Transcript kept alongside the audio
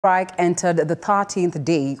Strike entered the 13th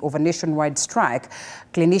day of a nationwide strike.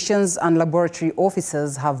 Clinicians and laboratory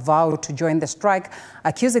officers have vowed to join the strike,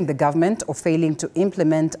 accusing the government of failing to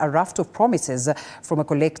implement a raft of promises from a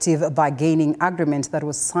collective bargaining agreement that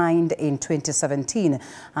was signed in 2017.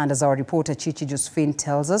 And as our reporter Chichi Josephine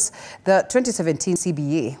tells us, the 2017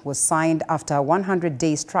 CBA was signed after a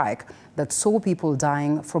 100-day strike that saw people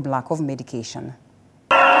dying from lack of medication.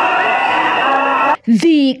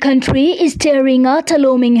 The country is staring at a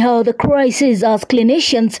looming health crisis as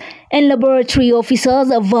clinicians and laboratory officers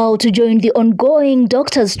vow to join the ongoing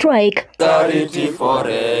doctors' strike. Forever.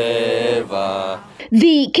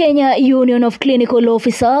 The Kenya Union of Clinical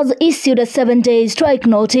Officers issued a 7-day strike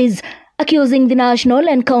notice, accusing the national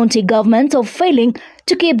and county governments of failing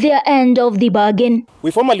to keep their end of the bargain.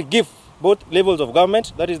 We formally give both levels of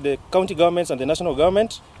government, that is the county governments and the national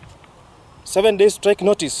government, 7-day strike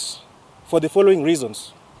notice for the following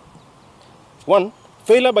reasons. 1.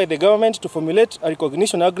 Failure by the government to formulate a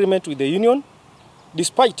recognition agreement with the union,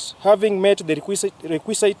 despite having met the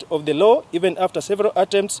requisite of the law, even after several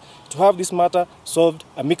attempts to have this matter solved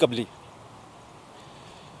amicably.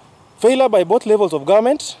 Failure by both levels of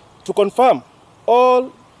government to confirm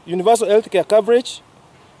all universal health care coverage,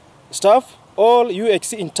 staff, all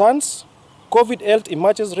UHC interns, COVID health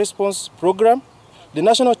emergency response program, the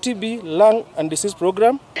National TB, Lung and Disease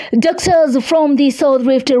Program. Doctors from the South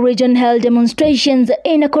Rift region held demonstrations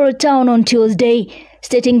in Nakuru town on Tuesday,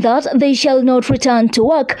 stating that they shall not return to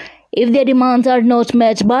work if their demands are not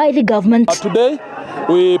met by the government. Today,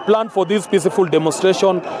 we plan for this peaceful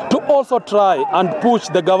demonstration to also try and push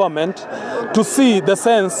the government to see the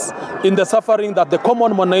sense in the suffering that the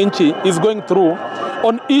common mwananchi is going through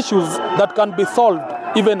on issues that can be solved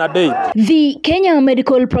even a day. The Kenya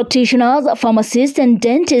Medical Practitioners, Pharmacists and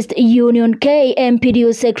Dentists Union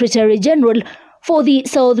KMPDU Secretary General for the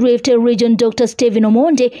South Rift region, Dr. Stephen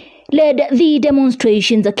Omonde, led the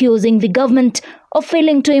demonstrations, accusing the government of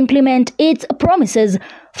failing to implement its promises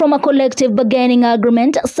from a collective bargaining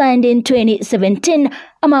agreement signed in 2017,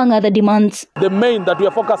 among other demands. The main that we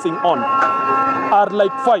are focusing on are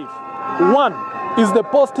like 5. 1 is the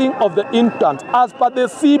posting of the interns as per the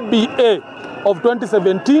CBA of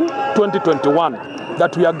 2017-2021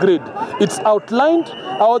 that we agreed. It's outlined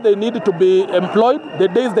how they need to be employed, the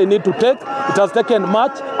days they need to take, it has taken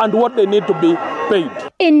March, and what they need to be paid.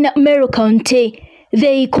 In Meru County,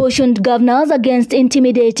 they cautioned governors against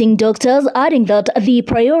intimidating doctors, adding that the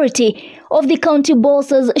priority of the county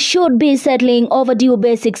bosses should be settling overdue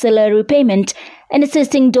basic salary payment and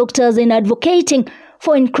assisting doctors in advocating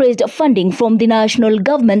for increased funding from the national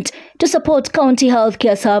government to support county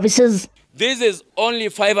healthcare services. This is only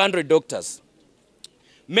 500 doctors.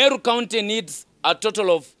 Meru County needs a total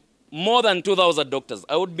of more than 2,000 doctors.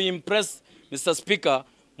 I would be impressed, Mr. Speaker,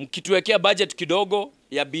 mkituwekea budget kidogo,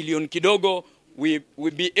 ya billion kidogo, we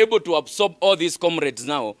will be able to absorb all these comrades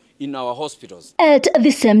now in our hospitals. At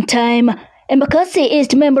the same time, Embakasi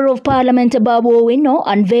East Member of Parliament Babu Owino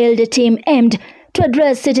unveiled a team aimed to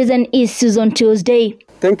address citizen issues on Tuesday.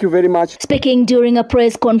 Thank you very much. Speaking during a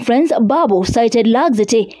press conference, Babu cited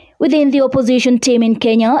laxity within the opposition team in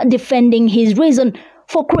Kenya, defending his reason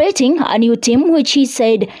for creating a new team, which he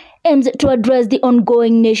said aims to address the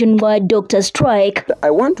ongoing nationwide doctor strike.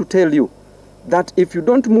 I want to tell you that if you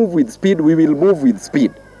don't move with speed, we will move with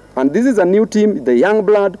speed. And this is a new team, the young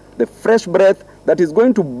blood, the fresh breath that is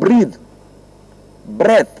going to breathe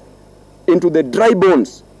breath into the dry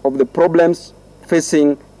bones of the problems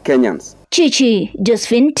facing Kenyans. Chichi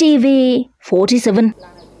Josephine, TV 47.